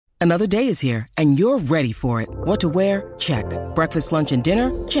Another day is here, and you're ready for it. What to wear? Check. Breakfast, lunch, and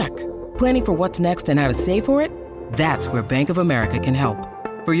dinner? Check. Planning for what's next and how to save for it? That's where Bank of America can help.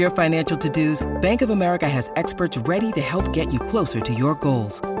 For your financial to-dos, Bank of America has experts ready to help get you closer to your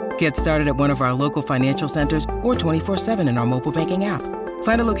goals. Get started at one of our local financial centers or 24/7 in our mobile banking app.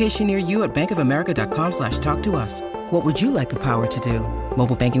 Find a location near you at bankofamerica.com/talktous. What would you like the power to do?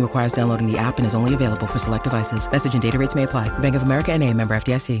 Mobile banking requires downloading the app and is only available for select devices. Message and data rates may apply. Bank of America N.A., member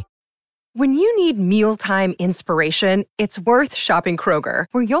FDIC. When you need mealtime inspiration, it's worth shopping Kroger,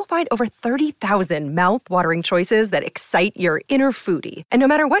 where you'll find over 30,000 mouth-watering choices that excite your inner foodie. And no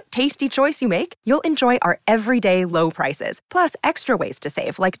matter what tasty choice you make, you'll enjoy our everyday low prices, plus extra ways to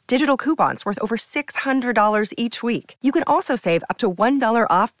save, like digital coupons worth over $600 each week. You can also save up to $1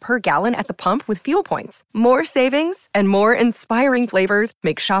 off per gallon at the pump with fuel points. More savings and more inspiring flavors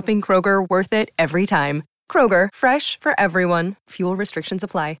make shopping Kroger worth it every time. Kroger, fresh for everyone. Fuel restrictions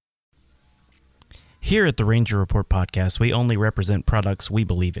apply. Here at the Ranger Report podcast, we only represent products we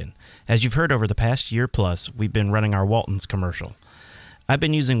believe in. As you've heard over the past year plus, we've been running our Walton's commercial. I've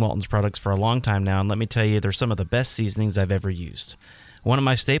been using Walton's products for a long time now, and let me tell you, they're some of the best seasonings I've ever used. One of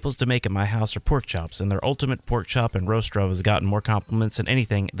my staples to make at my house are pork chops, and their ultimate pork chop and roast rub has gotten more compliments than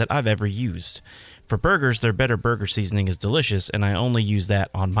anything that I've ever used. For burgers, their Better Burger seasoning is delicious, and I only use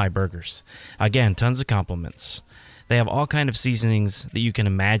that on my burgers. Again, tons of compliments. They have all kind of seasonings that you can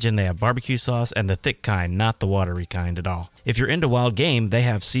imagine. They have barbecue sauce and the thick kind, not the watery kind at all. If you're into wild game, they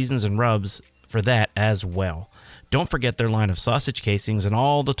have seasons and rubs for that as well. Don't forget their line of sausage casings and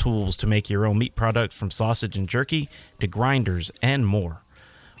all the tools to make your own meat products, from sausage and jerky to grinders and more.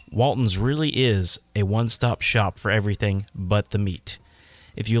 Walton's really is a one-stop shop for everything but the meat.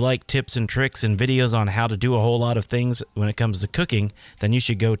 If you like tips and tricks and videos on how to do a whole lot of things when it comes to cooking, then you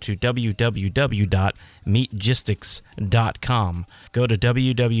should go to www.meatgistics.com. Go to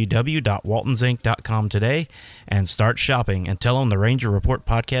www.waltonsinc.com today and start shopping, and tell them the Ranger Report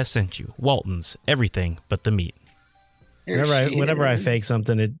podcast sent you. Walton's, everything but the meat. Whenever I fake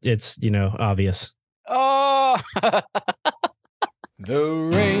something, it's obvious. Oh! The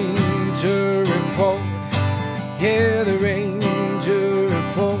Ranger Report. Yeah, the Ranger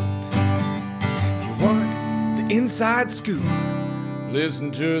Report. If you want the inside scoop,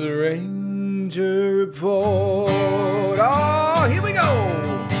 listen to the Ranger Report. Oh, here we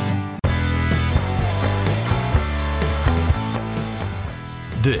go.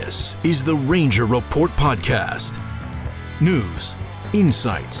 This is the Ranger Report podcast. News,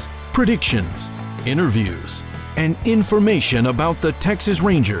 insights, predictions, interviews, and information about the Texas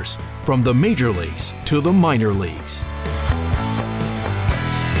Rangers, from the major leagues to the minor leagues.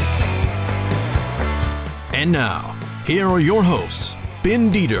 And now, here are your hosts,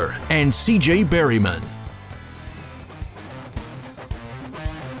 Ben Dieter and CJ Berryman.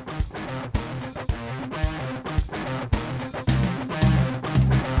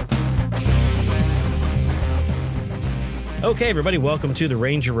 Okay, everybody, welcome to the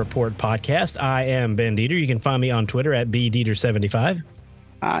Ranger Report podcast. I am Ben Dieter. You can find me on Twitter at BDieter75.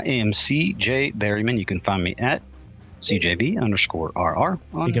 I am CJ Berryman. You can find me at CJB_RR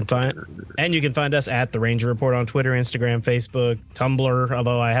on You can find us at the Ranger Report on Twitter, Instagram, Facebook, Tumblr,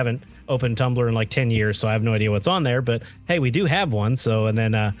 although I haven't opened Tumblr in like 10 years, so I have no idea what's on there, but hey, we do have one. So, and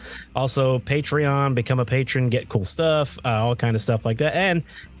then also Patreon, become a patron, get cool stuff, all kind of stuff like that. And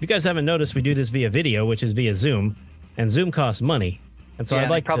if you guys haven't noticed, we do this via video, which is via Zoom, and Zoom costs money. And so I'd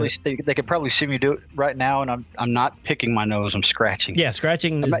like they could probably see me do it right now, and I'm not picking my nose, I'm scratching. Yeah,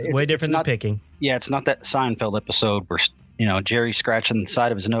 scratching is way different than picking. Yeah, it's not that Seinfeld episode where Jerry's scratching the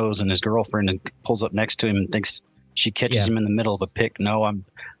side of his nose and his girlfriend pulls up next to him and thinks she catches him in the middle of a pick. No, I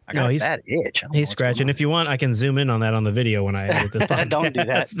got a bad itch. He's scratching. If you want, I can zoom in on that on the video when I edit this podcast. Don't do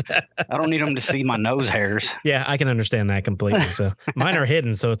that. I don't need them to see my nose hairs. Yeah, I can understand that completely. So mine are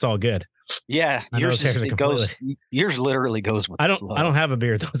hidden, so it's all good. Yeah, yours literally goes with. I don't have a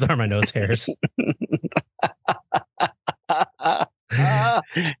beard. Those are my nose hairs.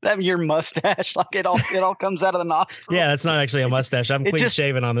 That your mustache, like it all comes out of the nostril. Yeah, that's not actually a mustache. I'm clean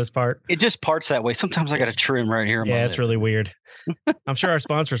shaven on this part. It just parts that way. Sometimes I got to trim right here. Yeah, it's really weird. I'm sure our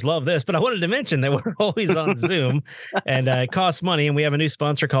sponsors love this, but I wanted to mention that we're always on Zoom, and it costs money. And we have a new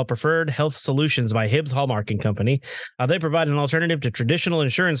sponsor called Preferred Health Solutions by Hibbs Hallmarking Company. They provide an alternative to traditional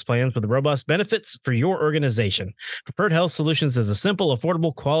insurance plans with robust benefits for your organization. Preferred Health Solutions is a simple,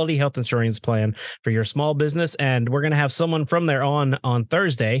 affordable, quality health insurance plan for your small business, and we're going to have someone from there on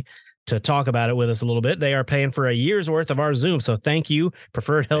Thursday to talk about it with us a little bit. They are paying for a year's worth of our Zoom. So thank you,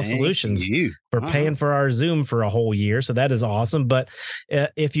 Preferred Health Solutions. for paying for our Zoom for a whole year. So that is awesome. But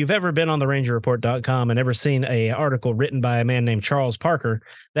if you've ever been on the rangerreport.com and ever seen a article written by a man named Charles Parker,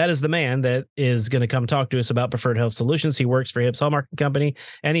 that is the man that is going to come talk to us about Preferred Health Solutions. He works for Hips Hallmark Company,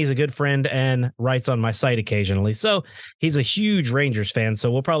 and he's a good friend and writes on my site occasionally. So he's a huge Rangers fan. So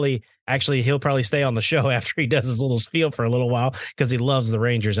he'll probably stay on the show after he does his little spiel for a little while because he loves the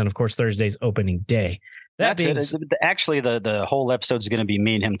Rangers. And of course, Thursday's opening day. Actually, the whole episode is going to be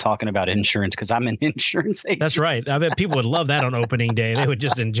me and him talking about insurance because I'm an insurance agent. That's right. I bet people would love that on opening day. They would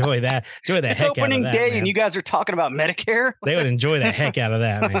just enjoy that. Enjoy the heck out of that. Opening day, man. And you guys are talking about Medicare. They would enjoy the heck out of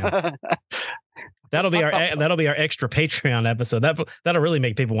that, man. That'll be our extra Patreon episode. That'll really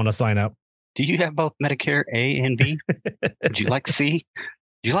make people want to sign up. Do you have both Medicare A and B? Would you like C?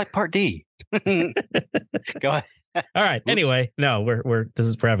 Do you like Part D? Go ahead. All right. Anyway, no, we're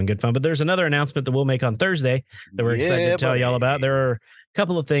having good fun. But there's another announcement that we'll make on Thursday that we're excited to tell y'all about. There are a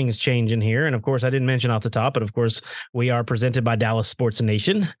couple of things changing here, and of course, I didn't mention off the top, but of course, we are presented by Dallas Sports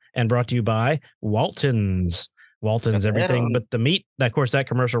Nation and brought to you by Walton's. Walton's everything but the meat. Of course, that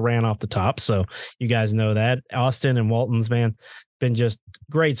commercial ran off the top, so you guys know that. Austin and Walton's, man, been just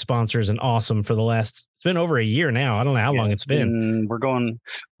great sponsors and awesome for it's been over a year now. I don't know how long it's been. We're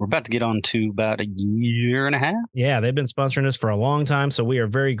about to get on to about a year and a half. Yeah, they've been sponsoring us for a long time, so we are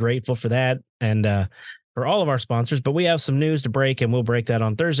very grateful for that and for all of our sponsors. But we have some news to break, and we'll break that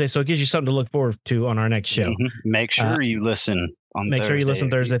on Thursday, so it gives you something to look forward to on our next show. Mm-hmm. Make sure you listen on Thursday. Make sure you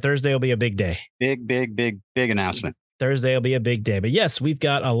listen Thursday. Thursday will be a big day. Big announcement. Thursday will be a big day. But yes, we've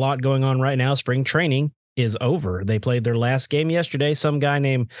got a lot going on right now. Spring training is over. They played their last game yesterday. Some guy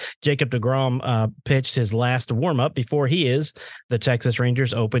named Jacob deGrom pitched his last warm-up before he is the Texas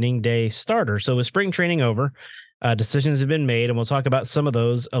Rangers opening day starter. So with spring training over, decisions have been made, and we'll talk about some of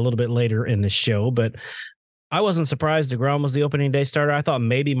those a little bit later in the show. But I wasn't surprised deGrom was the opening day starter. I thought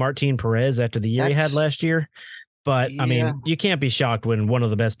maybe Martin Perez after the year he had last year. But, I mean, you can't be shocked when one of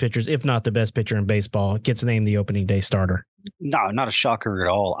the best pitchers, if not the best pitcher in baseball, gets named the opening day starter. No, not a shocker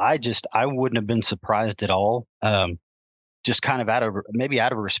at all. I wouldn't have been surprised at all. Just kind of out of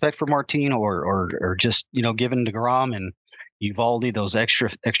respect for Martin or just, giving deGrom and Uvalde those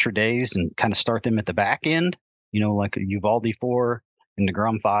extra days and kind of start them at the back end, like Uvalde 4 and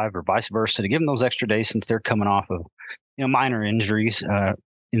deGrom 5 or vice versa, to give them those extra days since they're coming off of, minor injuries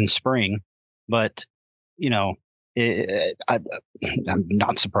in spring. But, I'm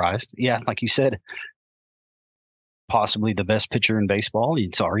not surprised. Yeah, like you said, possibly the best pitcher in baseball.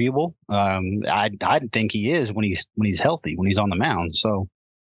 It's arguable. I think he is when he's healthy, when he's on the mound. So,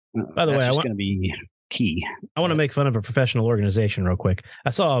 by the way, that's going to be key. I want to make fun of a professional organization real quick.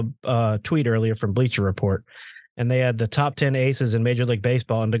 I saw a tweet earlier from Bleacher Report, and they had the top 10 aces in Major League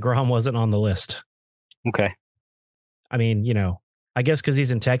Baseball, and deGrom wasn't on the list. Okay. I mean, I guess because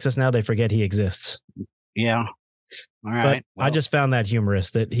he's in Texas now, they forget he exists. Yeah. All right. But I just found that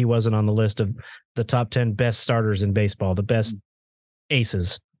humorous that he wasn't on the list of the top 10 best starters in baseball, the best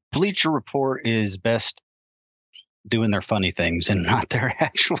aces. Bleacher Report is best doing their funny things and not their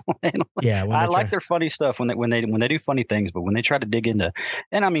actual analysis. Yeah, I like their funny stuff when they do funny things, but when they try to dig into,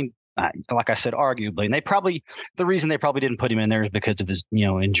 and I mean, like I said, arguably, and the reason they probably didn't put him in there is because of his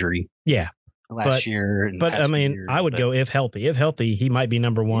injury. Yeah. Last year. But I mean, I would go if healthy. If healthy, he might be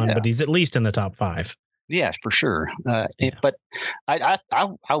number one, but he's at least in the top 5. Yeah, for sure. But I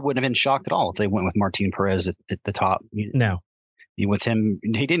wouldn't have been shocked at all if they went with Martin Perez at the top. No. With him,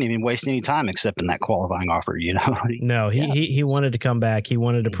 he didn't even waste any time accepting that qualifying offer, No, he wanted to come back. He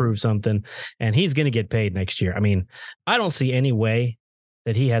wanted to prove something, and he's going to get paid next year. I mean, I don't see any way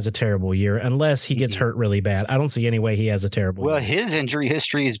that he has a terrible year unless he gets hurt really bad. I don't see any way he has a terrible year. Well, his injury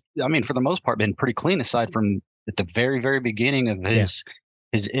history is, for the most part, been pretty clean aside from at the very, very beginning of his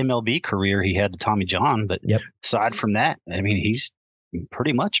MLB career. He had Tommy John, but aside from that, he's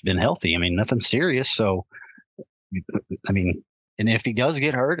pretty much been healthy. Nothing serious. So, and if he does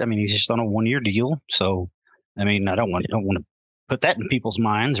get hurt, he's just on a 1-year deal. So, I don't want to put that in people's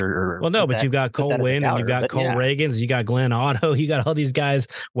minds but you've got Cole Winn and you've got Cole Reagans, you got Glenn Otto, you got all these guys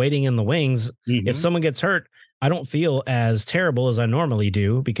waiting in the wings. Mm-hmm. If someone gets hurt, I don't feel as terrible as I normally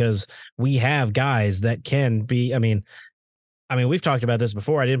do because we have guys that can be, we've talked about this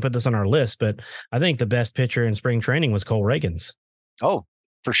before. I didn't put this on our list, but I think the best pitcher in spring training was Cole Reagans. Oh,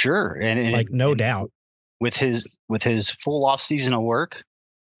 for sure. And no doubt. With his full off season of work,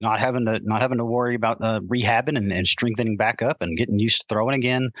 not having to worry about rehabbing and strengthening back up and getting used to throwing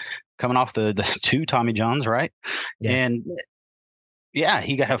again, coming off the 2 Tommy Johns, right? Yeah. And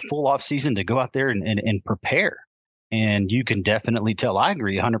he got a full off season to go out there and prepare. And you can definitely tell. I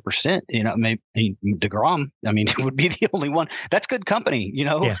agree 100%. Maybe DeGrom, I mean, would be the only one. That's good company.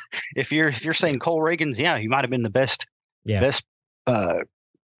 Yeah. If you're saying Cole Reagans, he might have been the best, I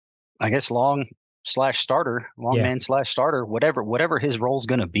guess, long man / starter, whatever his role's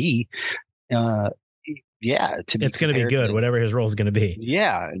going to be. It's going to be good, whatever his role is going to be.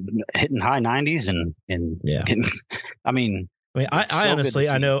 Yeah, hitting high 90s and I mean, I honestly,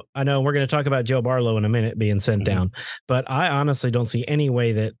 I know we're going to talk about Joe Barlow in a minute being sent down, but I honestly don't see any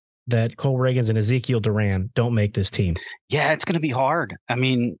way that Cole Reagans and Ezekiel Duran don't make this team. Yeah, it's going to be hard. I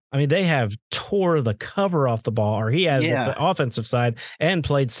mean, they have tore the cover off the ball, or he has at the offensive side and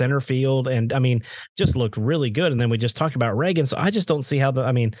played center field, and just looked really good. And then we just talked about Reagan, so I just don't see how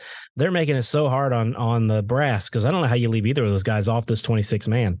they're making it so hard on the brass, because I don't know how you leave either of those guys off this 26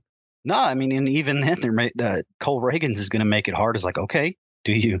 man. No, and even then, Cole Reagans is going to make it hard. It's like, okay,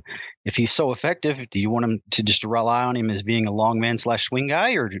 if he's so effective, do you want him to just rely on him as being a long man / swing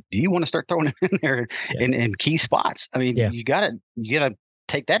guy, or do you want to start throwing him in there in key spots? I mean, you gotta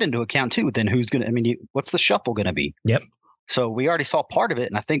take that into account too. Then what's the shuffle going to be? Yep. So we already saw part of it,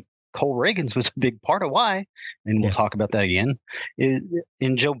 and I think Cole Reagans was a big part of why, and we'll talk about that again.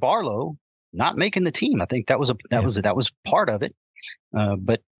 In Joe Barlow not making the team, I think that was part of it.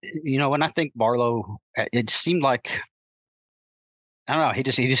 But when I think Barlow, it seemed like, I don't know, he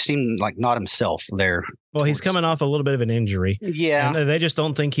just seemed like not himself there. Well, he's coming off a little bit of an injury. Yeah. And they just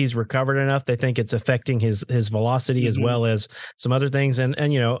don't think he's recovered enough. They think it's affecting his velocity as well as some other things. And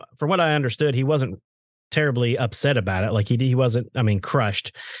from what I understood, he wasn't terribly upset about it. Like he wasn't,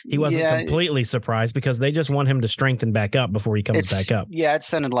 crushed. He wasn't completely surprised, because they just want him to strengthen back up before he comes back up. Yeah, it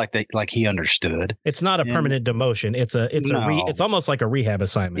sounded like he understood. It's not a permanent demotion. It's almost like a rehab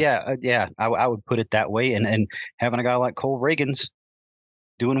assignment. Yeah. I would put it that way. And having a guy like Cole Reagans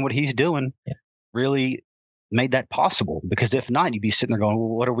doing what he's doing really made that possible, because if not, you'd be sitting there going, well,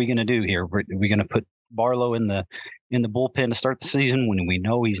 what are we going to do here? Are we going to put Barlow in the bullpen to start the season when we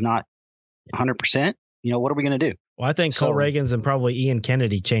know he's not 100%? What are we going to do? Well, I think Cole Reagans and probably Ian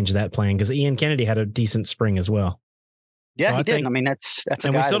Kennedy changed that plan, because Ian Kennedy had a decent spring as well. Yeah, he did. That's a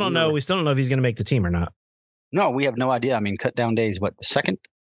and guy we still don't know. We still don't know if he's going to make the team or not. No, we have no idea. Cut down day is what, the second?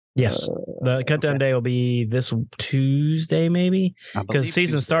 Yes, the cut down day will be this Tuesday, maybe, because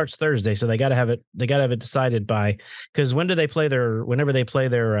season starts Thursday, so they got to have it. They got to have it decided by, because whenever they play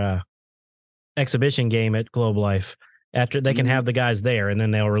their exhibition game at Globe Life, after they can have the guys there, and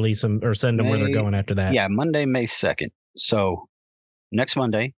then they'll release them or send them where they're going after that. Yeah, Monday, May 2nd. So next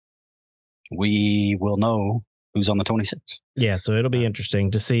Monday, we will know who's on the 26th. Yeah, so it'll be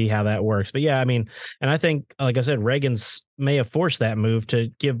interesting to see how that works. But yeah, and I think, like I said, Reagans may have forced that move to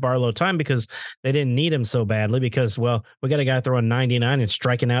give Barlow time, because they didn't need him so badly, because, well, we got a guy throwing 99 and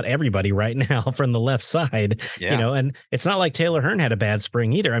striking out everybody right now from the left side, and it's not like Taylor Hearn had a bad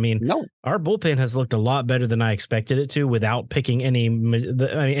spring either. No. Our bullpen has looked a lot better than I expected it to, without picking any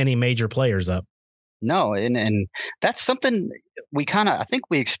major players up. No, and that's something I think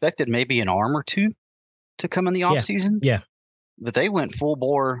we expected maybe an arm or two to come in the off season. Yeah. But they went full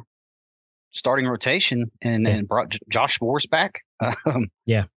bore starting rotation and brought Josh Morris back.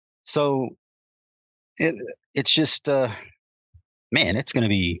 So it's just, man, it's going to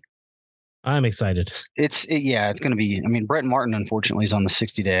be, I'm excited. It's going to be, Brett Martin, unfortunately, is on the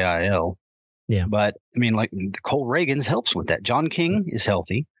 60-day IL. Yeah. But Cole Reagans helps with that. John King is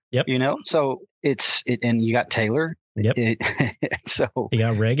healthy. Yep. So and you got Taylor. Yep. So you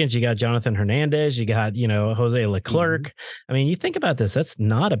got Reagans, you got Jonathan Hernandez, you got, Jose Leclerc. You think about this, that's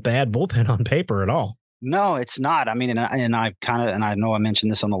not a bad bullpen on paper at all. No, it's not. I know I mentioned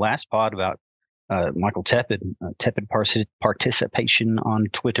this on the last pod about Michael Tepid participation on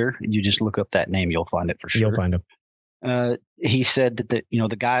Twitter. You just look up that name, you'll find it for sure. You'll find him. He said that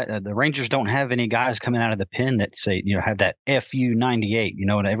the Rangers don't have any guys coming out of the pen that say, have that FU 98,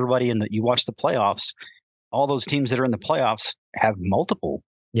 and everybody you watch the playoffs, all those teams that are in the playoffs have multiple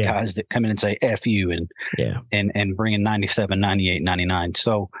guys that come in and say FU and bring in 97, 98, 99.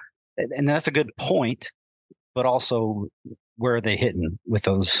 So, and that's a good point, but also where are they hitting with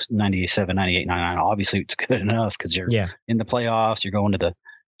those 97, 98, 99? Obviously it's good enough, because you're in the playoffs, you're going to the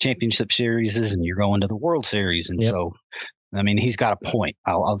championship series, and you're going to the World Series. And so, he's got a point.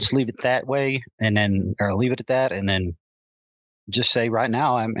 I'll just leave it that way, or leave it at that. And then just say right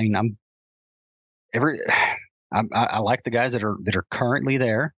now, I like the guys that are currently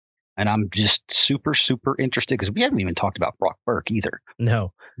there, and I'm just super, super interested, because we haven't even talked about Brock Burke either.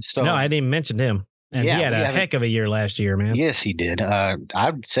 No, I didn't even mention him, and he had a heck of a year last year, man. Yes, he did. I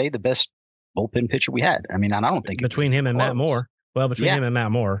would say the best bullpen pitcher we had. I don't think between him and Matt Moore. Well, between him and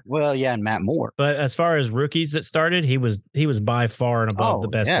Matt Moore. Well, yeah, and Matt Moore. But as far as rookies that started, he was by far and above the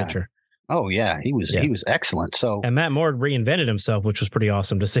best pitcher. Oh yeah, he was excellent. So and Matt Moore reinvented himself, which was pretty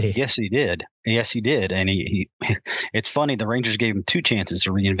awesome to see. Yes, he did. And he it's funny, the Rangers gave him 2 chances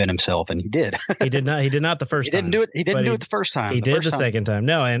to reinvent himself, and he did. He did not the first time. He didn't do it the first time. He did the second time.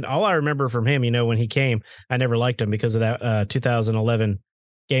 No, and all I remember from him, when he came, I never liked him because of that 2011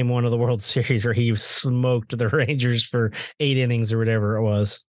 Game 1 of the World Series where he smoked the Rangers for 8 innings or whatever it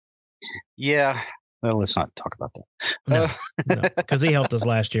was. Yeah. Well, let's not talk about that. No, because he helped us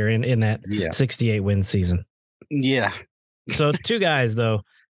last year in that 68 win season. Yeah. So 2 guys though,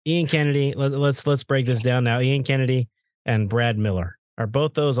 Ian Kennedy. Let's break this down now. Ian Kennedy and Brad Miller, are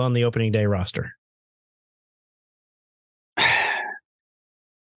both those on the opening day roster?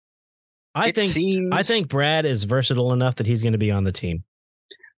 I think Brad is versatile enough that he's going to be on the team.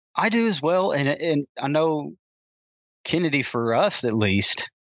 I do as well, and I know Kennedy, for us at least,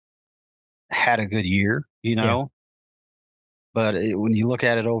 had a good year, but when you look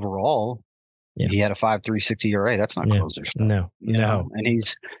at it overall, he had a 5.36 ERA. That's not closer stuff. No. And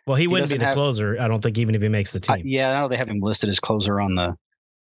he wouldn't be the closer. I don't think, even if he makes the team. I know they have him listed as closer on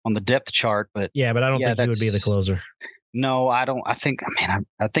the depth chart, but I don't think he would be the closer. No, I don't. I think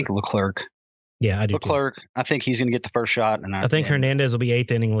Leclerc. Yeah, I do. Leclerc, too. I think he's going to get the first shot, and I think Hernandez will be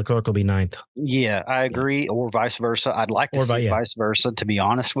 8th inning. Leclerc will be 9th. Yeah, I agree, or vice versa. I'd like to see vice versa. To be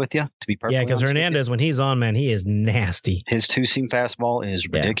honest with you, to be perfectly honest, because Hernandez, when he's on, man, he is nasty. His 2-seam fastball is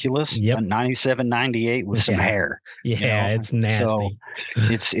ridiculous. Yep. 97, 98 with some hair. Yeah, it's nasty. So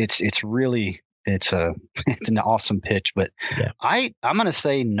it's really it's an awesome pitch, but I'm going to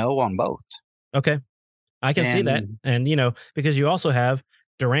say no on both. Okay, I can see that, and because you also have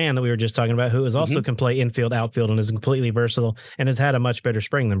Duran that we were just talking about, who is also can play infield, outfield, and is completely versatile and has had a much better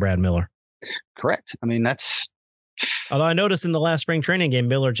spring than Brad Miller. Correct. I mean, that's. Although I noticed in the last spring training game,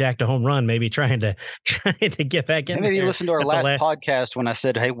 Miller jacked a home run, maybe trying to get back in. Maybe you listened to our last podcast when I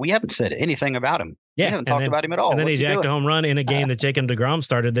said, "Hey, we haven't said anything about him. Yeah, we haven't talked about him at all." And then he jacked a home run in a game that Jacob deGrom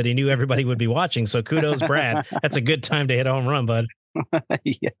started that he knew everybody would be watching. So kudos, Brad. That's a good time to hit a home run, bud.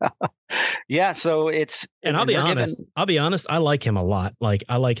 Yeah. So it's, and I'll be honest. I like him a lot.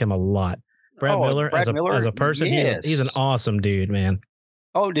 Brad Miller, as a person, he's an awesome dude, man.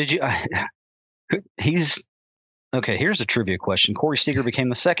 Oh, did you? He's okay. Here's a trivia question. Corey Seager became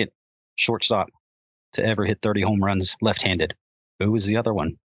the second shortstop to ever hit 30 home runs left-handed. Who was the other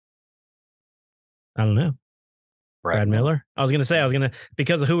one? I don't know. Brad Miller. I was going to say,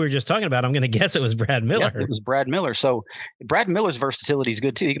 because of who we were just talking about, I'm going to guess it was Brad Miller. Yeah, it was Brad Miller. So Brad Miller's versatility is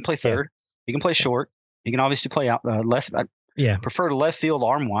good too. He can play third. He can play short. He can obviously play out left. I prefer to left field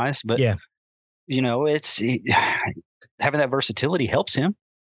arm wise, but it's having that versatility helps him.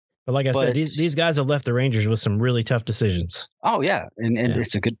 But like I said, these guys have left the Rangers with some really tough decisions. Oh yeah, and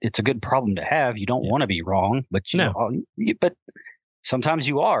it's a good problem to have. You don't want to be wrong, but but sometimes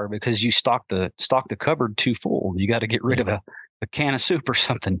you are, because you stock the cupboard too full. You got to get rid of a can of soup or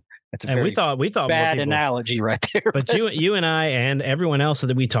something. That's a very we thought bad analogy right there. But you and I and everyone else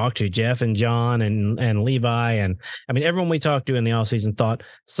that we talked to, Jeff and John and Levi, and I mean everyone we talked to in the offseason thought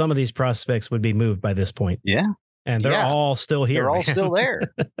some of these prospects would be moved by this point. Yeah. And they're all still here. They're all still there.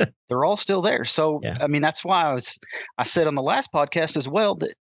 They're all still there. So I mean, that's why I said on the last podcast as well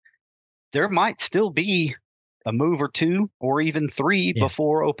that there might still be a move or 2 or even 3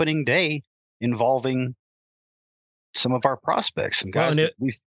 before opening day involving some of our prospects and guys that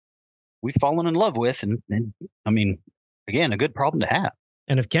we've fallen in love with. And I mean, again, a good problem to have.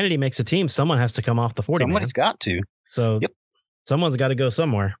 And if Kennedy makes a team, someone has to come off the 40. Somebody's got to. So someone's got to go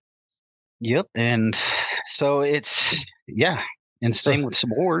somewhere. Yep. And so it's, and same with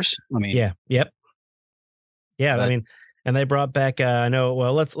Sabors. I mean, I mean, and they brought back,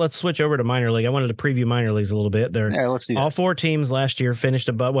 let's switch over to minor league. I wanted to preview minor leagues a little bit. Let's do that. All 4 teams last year finished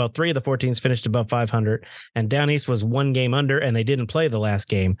above, 3 of the 4 teams finished above 500, and Down East was 1 game under, and they didn't play the last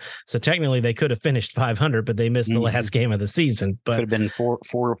game. So technically they could have finished 500, but they missed the last game of the season. But could have been four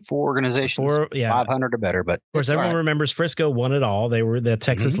organizations, 500 or better. But of course, everyone remembers Frisco won it all. They were the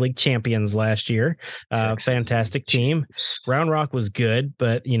Texas League champions last year. Fantastic team. Round Rock was good,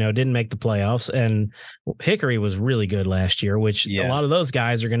 but didn't make the playoffs, and Hickory was really good last year, which a lot of those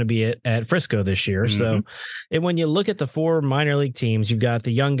guys are going to be at Frisco this year. So when you look at the 4 minor league teams, you've got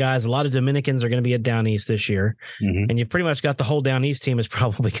the young guys. A lot of Dominicans are going to be at Down East this year. And you've pretty much got the whole Down East team is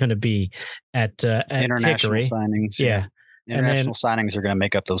probably going to be at international Hickory. Signings. International signings are going to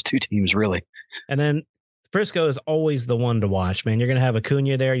make up those 2 teams, really. And then Frisco is always the one to watch, man. You're going to have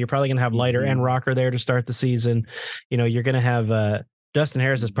Acuna there. You're probably going to have Leiter and Rocker there to start the season. You're going to have Dustin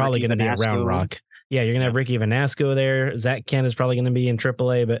Harris is probably going to be at Round Rock. Yeah, you're going to have Ricky Vanasco there. Zach Kent is probably going to be in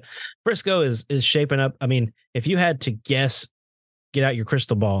AAA, but Frisco is shaping up. I mean, if you had to guess, get out your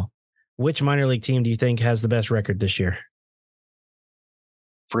crystal ball, which minor league team do you think has the best record this year?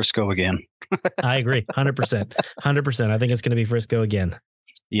 Frisco again. I agree. 100%. 100%. I think it's going to be Frisco again.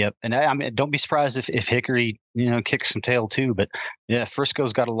 Yep. And I mean, don't be surprised if Hickory, kicks some tail too. But yeah,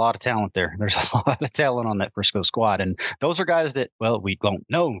 Frisco's got a lot of talent there. There's a lot of talent on that Frisco squad. And those are guys that, well, we don't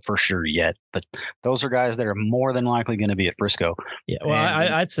know for sure yet, but those are guys that are more than likely going to be at Frisco. Yeah. Well,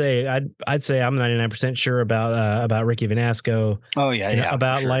 I'd say I'm 99% sure about Ricky Vanasco. Oh yeah.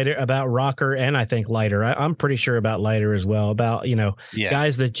 About Leiter, about Rocker. And I think Leiter. I'm pretty sure about Leiter as well. About,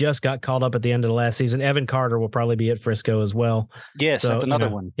 guys that just got called up at the end of the last season. Evan Carter will probably be at Frisco as well. Yes. So, that's another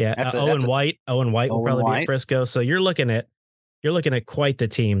one. Yeah, Owen White will probably be at Frisco. So you're looking at quite the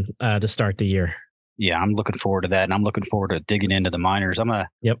team to start the year. Yeah, I'm looking forward to that, and I'm looking forward to digging into the minors. I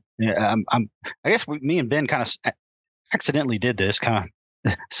guess me and Ben kind of accidentally did this, kind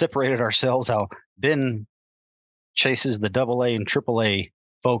of separated ourselves. How Ben chases the AA and AAA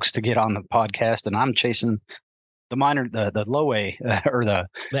folks to get on the podcast, and I'm chasing the minor, the low A or the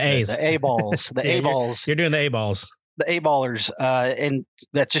A's, the A balls, the A balls. You're doing the A balls. The A ballers, and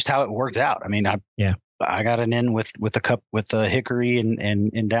that's just how it worked out. I mean, I got an in with Hickory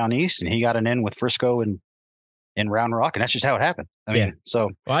and down east, and he got an in with Frisco and Round Rock, and that's just how it happened. I mean,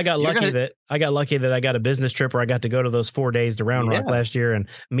 I got lucky that I got a business trip where I got to go to those 4 days to Round Rock last year and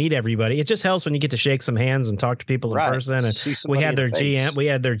meet everybody. It just helps when you get to shake some hands and talk to people in person. And we had their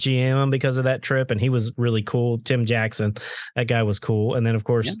GM on because of that trip, and he was really cool. Tim Jackson, that guy was cool. And then of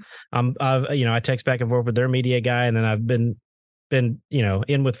course, I text back and forth with their media guy, and then I've been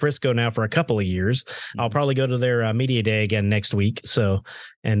in with Frisco now for a couple of years. I'll probably go to their media day again next week. So,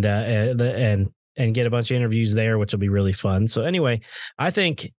 and get a bunch of interviews there, which will be really fun. So anyway,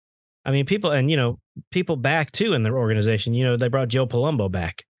 people back too in their organization, they brought Joe Palumbo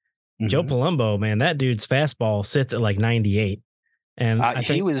back. Mm-hmm. Joe Palumbo, man, that dude's fastball sits at like 98. And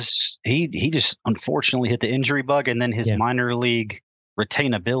he just unfortunately hit the injury bug, and then his minor league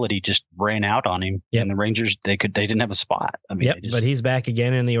retainability just ran out on him. Yep. And the Rangers, they didn't have a spot. I mean, but he's back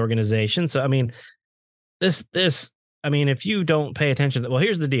again in the organization. So, I mean, if you don't pay attention, well,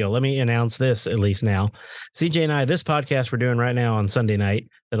 here's the deal. Let me announce this at least now. CJ and I, this podcast we're doing right now on Sunday night,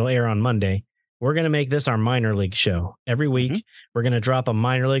 that'll air on Monday. We're going to make this our minor league show. Every week, we're going to drop a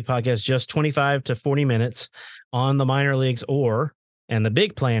minor league podcast, just 25 to 40 minutes on the minor leagues, and the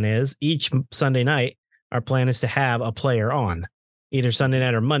big plan is each Sunday night, our plan is to have a player on either Sunday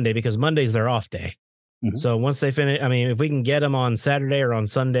night or Monday, because Monday's their off day. Mm-hmm. So once they finish, if we can get them on Saturday or on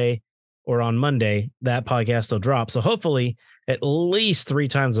Sunday or on Monday, that podcast will drop. So hopefully at least 3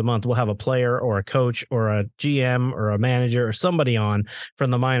 times a month, we'll have a player or a coach or a GM or a manager or somebody on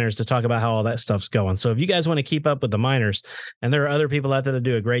from the minors to talk about how all that stuff's going. So if you guys want to keep up with the minors, and there are other people out there that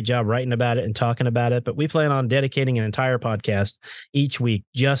do a great job writing about it and talking about it, but we plan on dedicating an entire podcast each week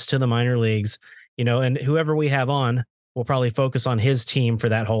just to the minor leagues, and whoever we have on, we'll probably focus on his team for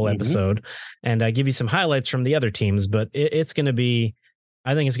that whole episode and give you some highlights from the other teams. But it's going to be,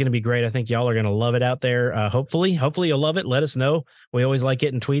 I think it's going to be great. I think y'all are going to love it out there. Hopefully you'll love it. Let us know. We always like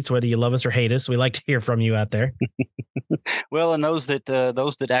getting tweets, whether you love us or hate us. We like to hear from you out there. Well, and those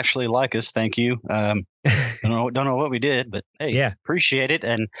that actually like us, thank you. Don't know what we did, but hey, appreciate it.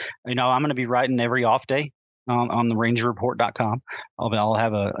 And I'm going to be writing every off day on the rangerreport.com. I'll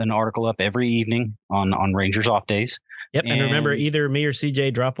have an article up every evening on Rangers off days. Yep. And remember, either me or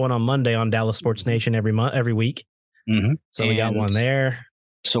CJ drop one on Monday on Dallas Sports Nation every week. Mm-hmm. So we got one there.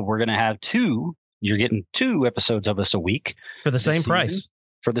 So we're going to have 2. You're getting 2 episodes of us a week for the same price.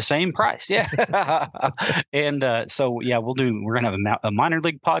 For the same price. Yeah. And we're going to have a minor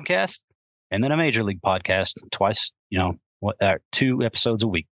league podcast and then a major league podcast twice, 2 episodes a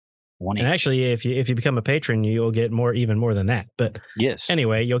week. And actually, if you become a patron, you'll get even more than that. But yes,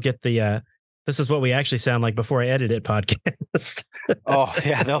 anyway, you'll get the this is what we actually sound like before I edit it podcast. Oh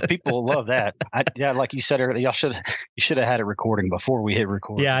yeah, people love that. Like you said earlier, you should have had it recording before we hit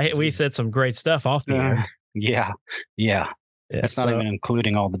record. Yeah, we said some great stuff off the air. Yeah. That's not even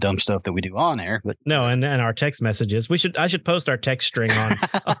including all the dumb stuff that we do on air. But no, and our text messages. I should post our text string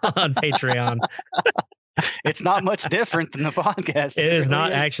on Patreon. It's not much different than the podcast. It is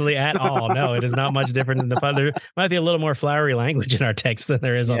not actually at all. No, it is not much different than the podcast. There might be a little more flowery language in our text than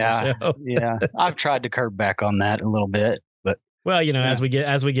there is on the show. Yeah, I've tried to curb back on that a little bit, but as we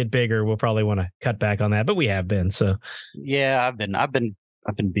get bigger, we'll probably want to cut back on that. But we have been. So yeah, I've been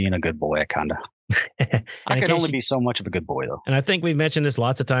being a good boy, kind of. I can only be so much of a good boy, though. And I think we've mentioned this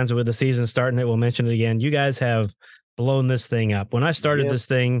lots of times with the season starting. We'll mention it again. You guys have blown this thing up. When I started this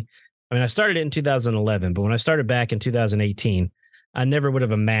thing, I mean, I started it in 2011, but when I started back in 2018, I never would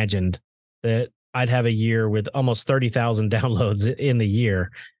have imagined that I'd have a year with almost 30,000 downloads in the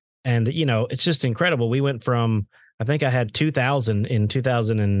year. And, it's just incredible. We went from, I think I had 2,000 in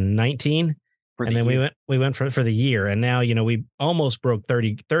 2019. And then we went for the year, and now we almost broke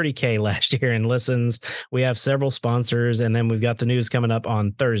 30K last year in listens. We have several sponsors, and then we've got the news coming up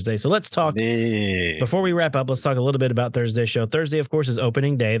on Thursday. So let's talk before we wrap up. Let's talk a little bit about Thursday's show. Thursday, of course, is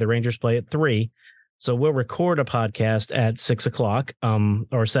opening day. The Rangers play at 3, so we'll record a podcast at 6 o'clock,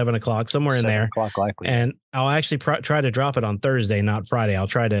 or 7 o'clock, somewhere in there. 7 o'clock likely. And I'll actually try to drop it on Thursday, not Friday. I'll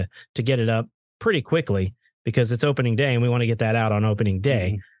try to get it up pretty quickly because it's opening day, and we want to get that out on opening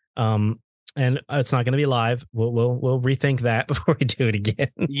day. Mm-hmm. And it's not going to be live. We'll rethink that before we do it again.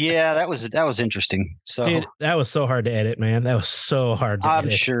 Yeah, that was interesting. So, dude, that was so hard to edit, man. That was so hard to edit.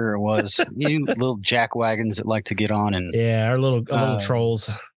 I'm sure it was. You little jackwagons that like to get on and our little trolls.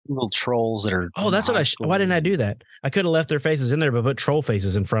 Little trolls that are. Oh, that's what why didn't I do that? I could have left their faces in there, but put troll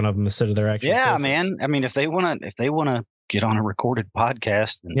faces in front of them instead of their actual faces. Man. I mean, if they want to get on a recorded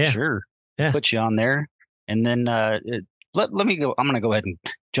podcast, then sure, put you on there, and then Let me go. I'm going to go ahead and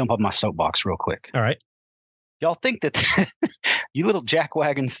jump on my soapbox real quick. All right. Y'all think that you little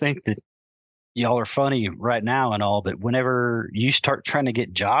jackwagons think that y'all are funny right now and all, but whenever you start trying to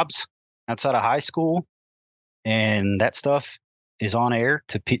get jobs outside of high school and that stuff is on air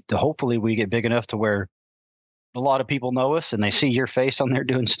to hopefully we get big enough to where a lot of people know us and they see your face on there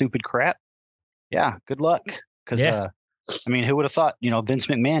doing stupid crap. Yeah. Good luck. Because, I mean, who would have thought, Vince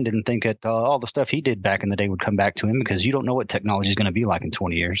McMahon didn't think that all the stuff he did back in the day would come back to him because you don't know what technology is going to be like in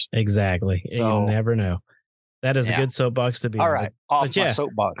 20 years. Exactly. So, you never know. That is a good soapbox to be all on. Right. Off my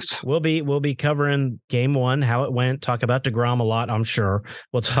soapbox. We'll be covering game 1, how it went, talk about DeGrom a lot, I'm sure.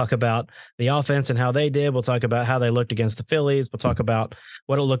 We'll talk about the offense and how they did. We'll talk about how they looked against the Phillies. We'll talk about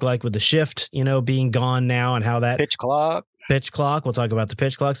what it'll look like with the shift, being gone now and how that pitch clock. We'll talk about the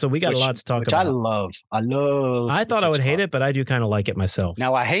pitch clock. So we got a lot to talk about. I love. I thought I would hate it, but I do kind of like it myself.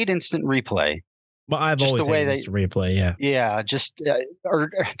 Now I hate instant replay. Well, I've always hated instant replay. Yeah. Yeah. Just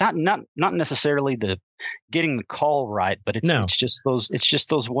or not necessarily the getting the call right, but it's just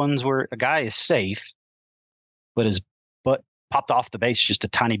those ones where a guy is safe, but his butt popped off the base just a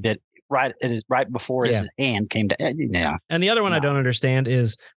tiny bit right before his hand came to. Yeah. And the other one I don't understand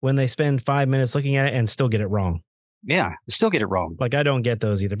is when they spend 5 minutes looking at it and still get it wrong. Yeah, still get it wrong. Like, I don't get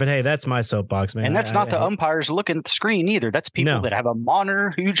those either. But hey, that's my soapbox, man. And that's not the umpires looking at the screen either. That's people that have a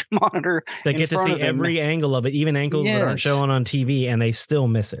monitor, huge monitor. They get to see every angle of it, even angles that aren't shown on TV, and they still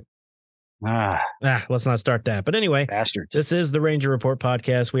miss it. Let's not start that. But anyway, bastards. This is the Ranger Report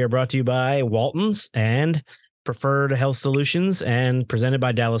podcast. We are brought to you by Waltons and Preferred Health Solutions and presented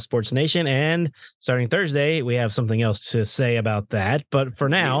by Dallas Sports Nation. And starting Thursday, we have something else to say about that. But for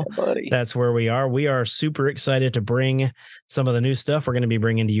now, that's where we are. We are super excited to bring some of the new stuff we're going to be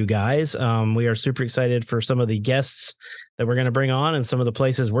bringing to you guys. We are super excited for some of the guests that we're going to bring on and some of the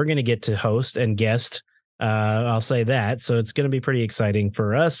places we're going to get to host and guest. I'll say that. So it's going to be pretty exciting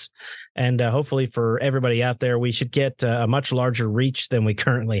for us. And hopefully for everybody out there, we should get a much larger reach than we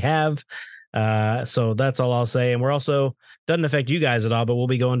currently have. So that's all I'll say. And we're also, doesn't affect you guys at all, but we'll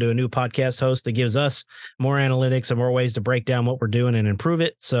be going to a new podcast host that gives us more analytics and more ways to break down what we're doing and improve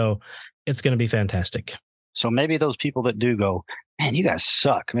it. So it's going to be fantastic. So maybe those people that do go, man, you guys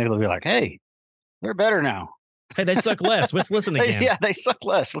suck. Maybe they'll be like, hey, they're better now. Hey, they suck less. Let's listen again. Yeah, they suck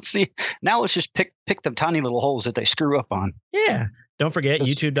less. Let's see. Now let's just pick the tiny little holes that they screw up on. Yeah. Don't forget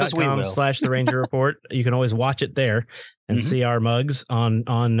youtube.com/The Ranger Report. You can always watch it there and see our mugs on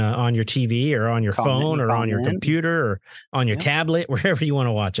your TV or on your phone or on your computer or on your tablet, wherever you want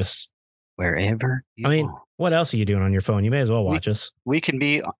to watch us. Wherever. What else are you doing on your phone? You may as well watch us. We can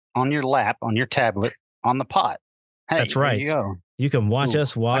be on your lap, on your tablet, on the pot. Hey, that's right. There you go. You can watch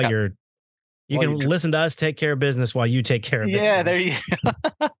us while you can listen to us take care of business while you take care of business. Yeah, there you go.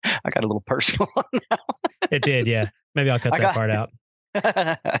 I got a little personal on that one. It did, yeah. Maybe I'll cut that part out.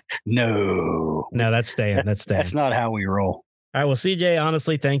 No, that's staying. That's not how we roll. All right. Well, CJ,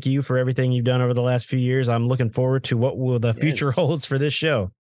 honestly, thank you for everything you've done over the last few years. I'm looking forward to what will the future holds for this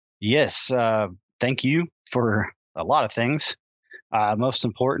show. Yes. Thank you for a lot of things. Most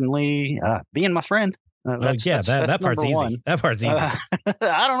importantly, being my friend. That part's easy. One. That part's easy.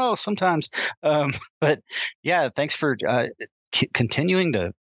 I don't know sometimes. But yeah, thanks for continuing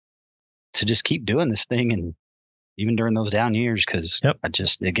to just keep doing this thing. And even during those down years, because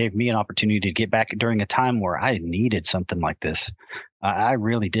it gave me an opportunity to get back during a time where I needed something like this. I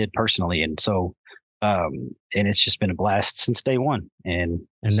really did personally. And so, and it's just been a blast since day one. And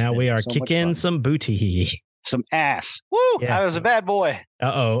now we are kicking some booty. some ass. Woo! Yeah. I was a bad boy.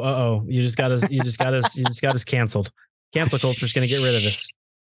 You just got us canceled. Cancel culture is going to get rid of us.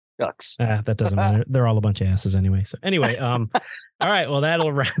 Ducks. That doesn't matter. They're all a bunch of asses anyway. So anyway, all right. Well,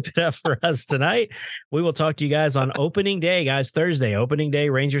 that'll wrap it up for us tonight. We will talk to you guys on opening day, guys. Thursday, opening day,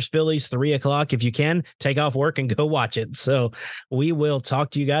 Rangers Phillies, 3:00. If you can, take off work and go watch it. So we will talk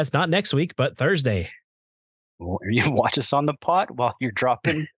to you guys not next week, but Thursday. Well, you watch us on the pot while you're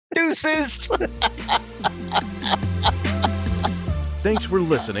dropping deuces. Thanks for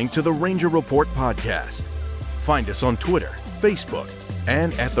listening to the Ranger Report podcast. Find us on Twitter, Facebook,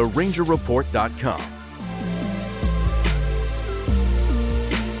 and at therangerreport.com.